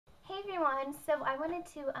everyone! So I wanted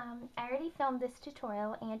to, I already filmed this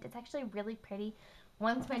tutorial and it's actually really pretty.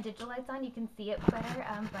 Once my digital light's on you can see it better,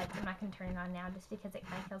 but I'm not going to turn it on now just because it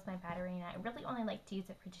kind of kills my battery and I really only like to use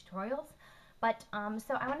it for tutorials. But,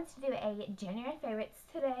 so I wanted to do a January favorites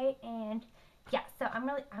today and yeah, so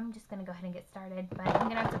I'm just going to go ahead and get started, but I'm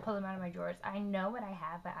going to have to pull them out of my drawers. I know what I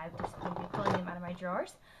have, but I'm just going to be pulling them out of my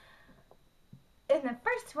drawers. And the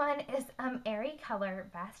first one is Airy Color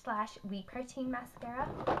Bash Wheat Protein Mascara.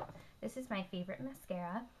 This is my favorite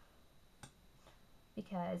mascara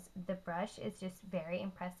because the brush is just very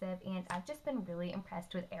impressive and I've just been really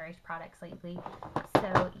impressed with Airy's products lately.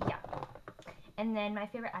 So yeah. And then my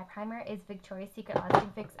favorite eye primer is Victoria's Secret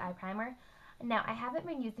Lasting Fix Eye Primer. Now I haven't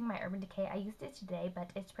been using my Urban Decay. I used it today, but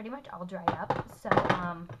it's pretty much all dried up. So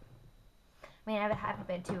I mean, I haven't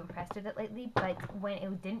been too impressed with it lately, but when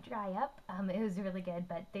it didn't dry up, it was really good,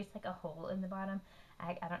 but there's like a hole in the bottom.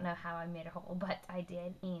 I don't know how I made a hole, but I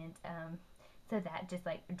did, and so that just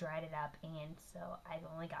like dried it up, and so I've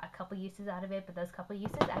only got a couple uses out of it, but those couple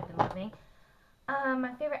uses I've been loving.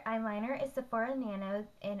 My favorite eyeliner is Sephora Nano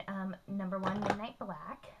in number 1 Midnight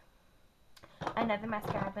Black. Another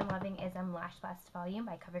mascara I've been loving is Lash Blast Volume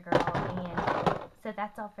by CoverGirl, and so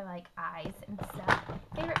that's all for like eyes and stuff.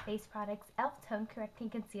 Favorite face products, e.l.f. Tone Correcting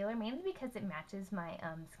Concealer, mainly because it matches my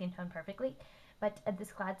skin tone perfectly, but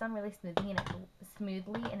this glides on really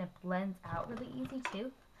smoothly and it blends out really easy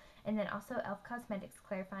too. And then also e.l.f. Cosmetics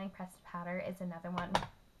Clarifying Pressed Powder is another one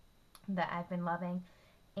that I've been loving.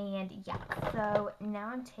 And yeah, so now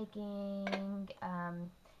I'm taking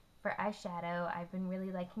for eyeshadow, I've been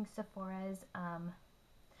really liking Sephora's,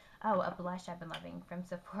 a blush I've been loving from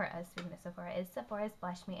Sephora, speaking of Sephora, is Sephora's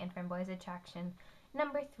Blush Me and Framboy's Attraction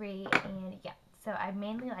number 3, and yeah, so I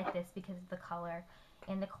mainly like this because of the color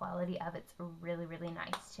and the quality of it's really, really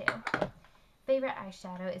nice too. Favorite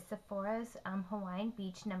eyeshadow is Sephora's Hawaiian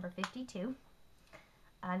Beach number 52.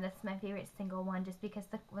 That's my favorite single one just because,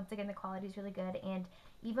 once again, the quality is really good, and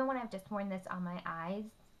even when I've just worn this on my eyes,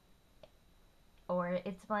 or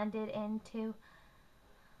it's blended into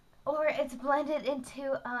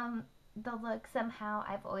the look somehow,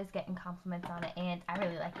 I've always gotten compliments on it and I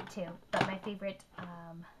really like it too. But my favorite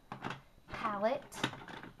palette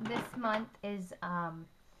this month is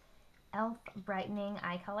e.l.f. Brightening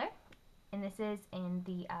Eye Color, and this is in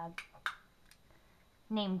the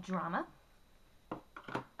name Drama.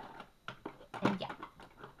 And yeah,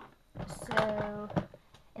 so,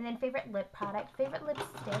 and then favorite lip product, favorite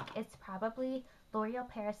lipstick, it's probably L'Oreal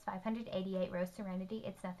Paris 588 Rose Serenity.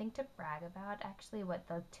 It's nothing to brag about, actually, what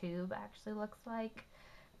the tube actually looks like.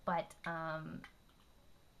 But,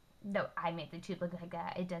 no, I made the tube look like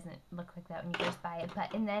that. It doesn't look like that when you first buy it.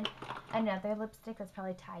 But, and then another lipstick that's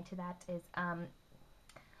probably tied to that is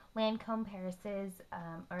Lancome Paris's,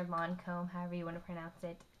 or Lancome, however you want to pronounce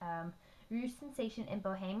it, Rouge Sensation in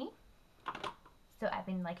Bohemie. So I've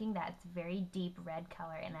been liking that. It's a very deep red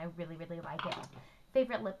color and I really, really like it.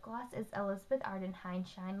 Favorite lip gloss is Elizabeth Arden High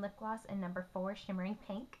Shine Lip Gloss in number 4 Shimmering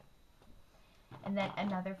Pink. And then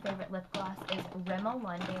another favorite lip gloss is Rimmel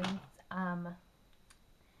London's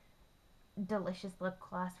Delicious Lip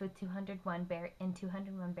Gloss with 201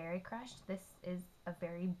 Berry Crush. This is a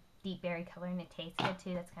very deep berry color and it tastes good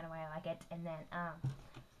too. That's kind of why I like it. And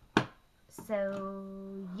then,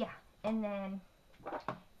 so yeah. And then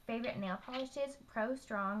favorite nail polishes, Pro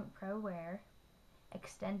Strong Pro Wear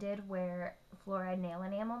Extended Wear Fluoride Nail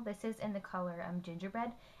Enamel. This is in the color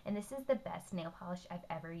Gingerbread, and this is the best nail polish I've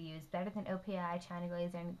ever used. Better than OPI, China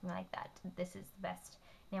Glaze, or anything like that. This is the best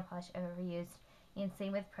nail polish I've ever used. And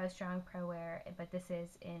same with Pro Strong Pro Wear, but this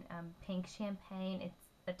is in Pink Champagne. It's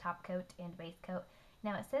the top coat and base coat.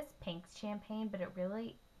 Now it says Pink Champagne, but it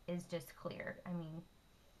really is just clear. I mean,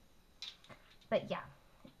 but yeah.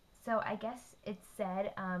 So I guess it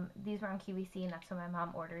said, these were on QVC and that's when my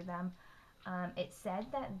mom ordered them. It said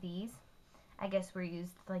that these, I guess, were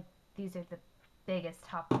used, like, these are the biggest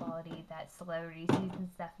top quality that celebrities use and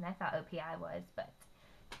stuff, and I thought OPI was, but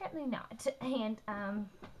apparently not. And,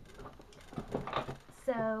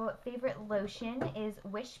 so favorite lotion is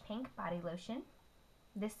Wish Pink Body Lotion.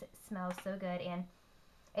 This smells so good, and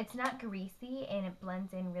it's not greasy, and it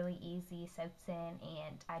blends in really easy, soaks in,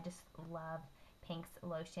 and I just love Pink's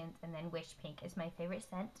lotions. And then Wish Pink is my favorite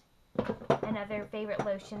scent. Another favorite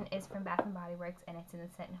lotion is from Bath & Body Works, and it's in the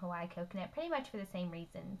scent Hawaii Coconut, pretty much for the same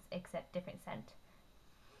reasons, except different scent.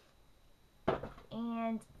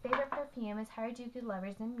 And favorite perfume is Harajuku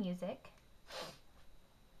Lovers in Music.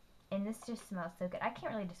 And this just smells so good. I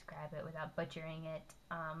can't really describe it without butchering it,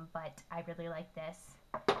 but I really like this.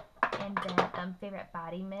 And then favorite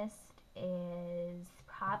body mist is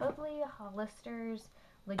probably Hollister's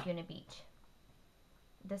Laguna Beach.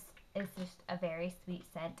 This is just a very sweet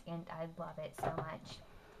scent, and I love it so much.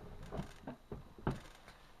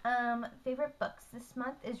 Favorite books this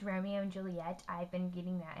month is Romeo and Juliet. I've been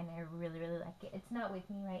getting that, and I really, really like it. It's not with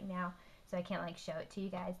me right now, so I can't like show it to you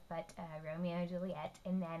guys, but Romeo and Juliet.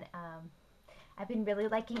 And then I've been really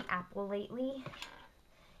liking Apple lately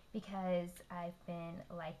because I've been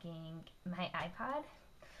liking my iPod.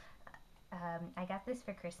 I got this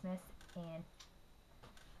for Christmas, and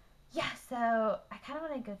yeah, so I kind of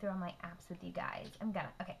want to go through all my apps with you guys.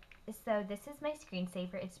 Okay, so this is my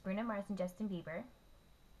screensaver. It's Bruno Mars and Justin Bieber.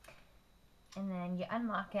 And then you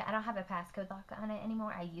unlock it. I don't have a passcode lock on it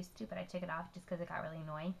anymore. I used to, but I took it off just because it got really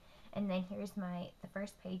annoying. And then here's the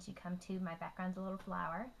first page you come to. My background's a little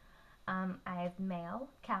flower. I have mail,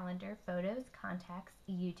 calendar, photos, contacts,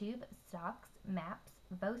 YouTube, stocks, maps,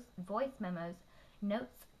 voice memos,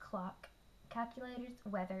 notes, clock, calculators,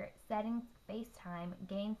 weather, settings, FaceTime,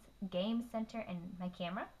 game center, and my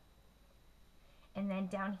camera. And then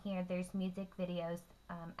down here there's music, videos,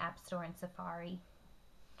 App Store, and Safari.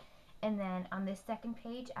 And then on this second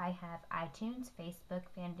page, I have iTunes, Facebook,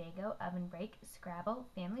 Fandango, Oven Break, Scrabble,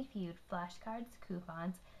 Family Feud, flashcards,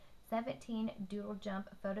 coupons, 17, Doodle Jump,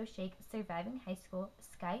 Photo Shake, Surviving High School,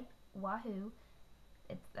 Skype, Wahoo,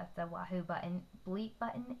 that's the Wahoo button, Bleep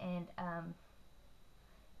button, and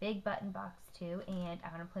Big Button Box 2. And I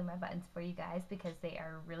want to play my buttons for you guys because they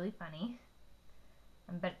are really funny.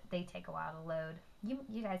 But they take a while to load.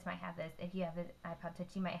 You guys might have this. If you have an iPod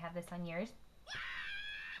Touch, you might have this on yours.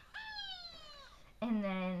 And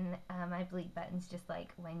then my bleep button's just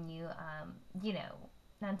like when you know,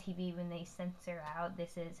 on TV when they censor out,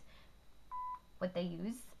 this is what they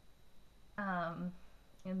use. And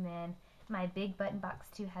then my Big Button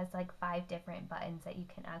Box 2 has like 5 different buttons that you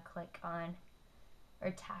can click on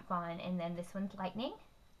or tap on. And then this one's lightning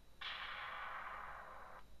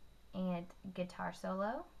and guitar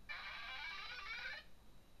solo,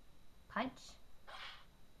 punch,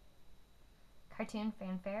 cartoon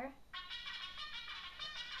fanfare.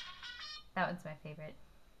 That one's my favorite.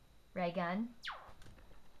 Ray gun,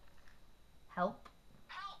 help,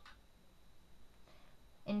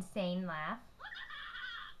 insane laugh,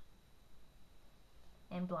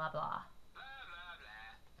 and blah blah.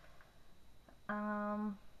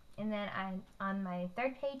 And then on my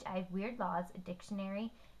third page, I have Weird Laws,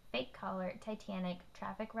 Dictionary, Fake Collar, Titanic,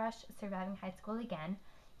 Traffic Rush, Surviving High School Again,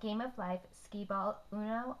 Game of Life, Skee Ball,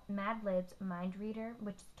 Uno, Mad Libs, Mind Reader,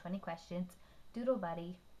 which is 20 questions, Doodle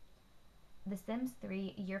Buddy, The Sims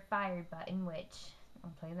 3, You're Fired button, which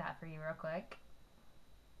I'll play that for you real quick.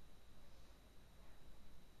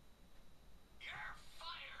 You're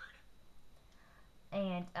fired!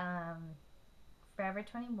 And Forever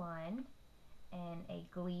 21 and a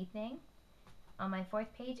Glee thing. On my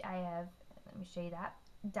fourth page, I have, let me show you that,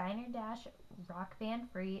 Diner Dash, Rock Band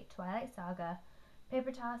Free, Twilight Saga,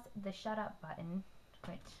 Paper Toss, the Shut Up button,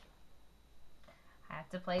 which I have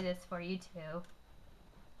to play this for you too.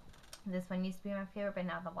 This one used to be my favorite, but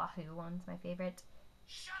now the Wahoo one's my favorite.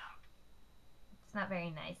 Shut up! It's not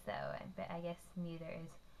very nice though, but I guess neither is.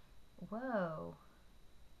 Whoa.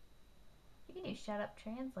 You can do Shut Up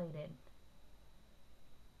translated.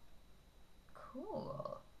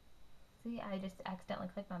 Cool. See, I just accidentally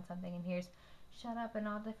clicked on something and here's Shut Up in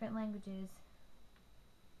all different languages.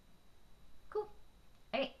 Cool.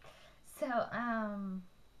 Alright, so,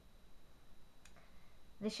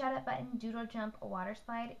 the Shut Up button, Doodle Jump, Water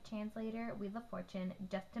Slide, Translator, Wheel of Fortune,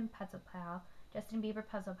 Justin Bieber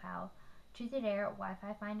Puzzle Pal, Truth or Dare,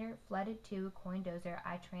 Wi-Fi Finder, Flooded 2, Coin Dozer,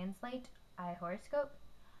 iTranslate, iHoroscope,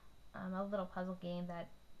 a little puzzle game that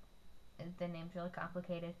the name's really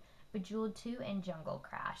complicated, Bejeweled 2, and Jungle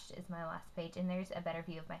Crash is my last page, and there's a better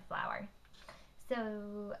view of my flower.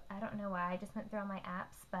 So, I don't know why I just went through all my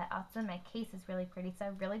apps, but also my case is really pretty, so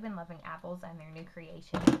I've really been loving Apples and their new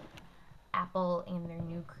creations. Apple and their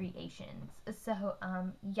new creations. So,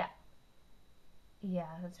 yeah. Yeah,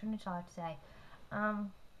 that's pretty much all I have to say.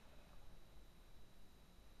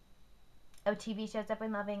 TV shows I've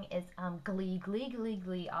been loving is, Glee,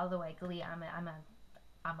 all the way. Glee, I'm a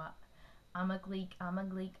Gleek. I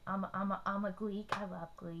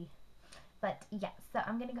love Glee. But yeah, so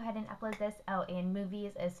I'm gonna go ahead and upload this. Oh, and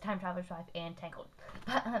movies is Time Traveler's Wife and Tangled.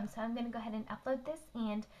 But so I'm gonna go ahead and upload this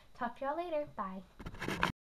and talk to y'all later. Bye.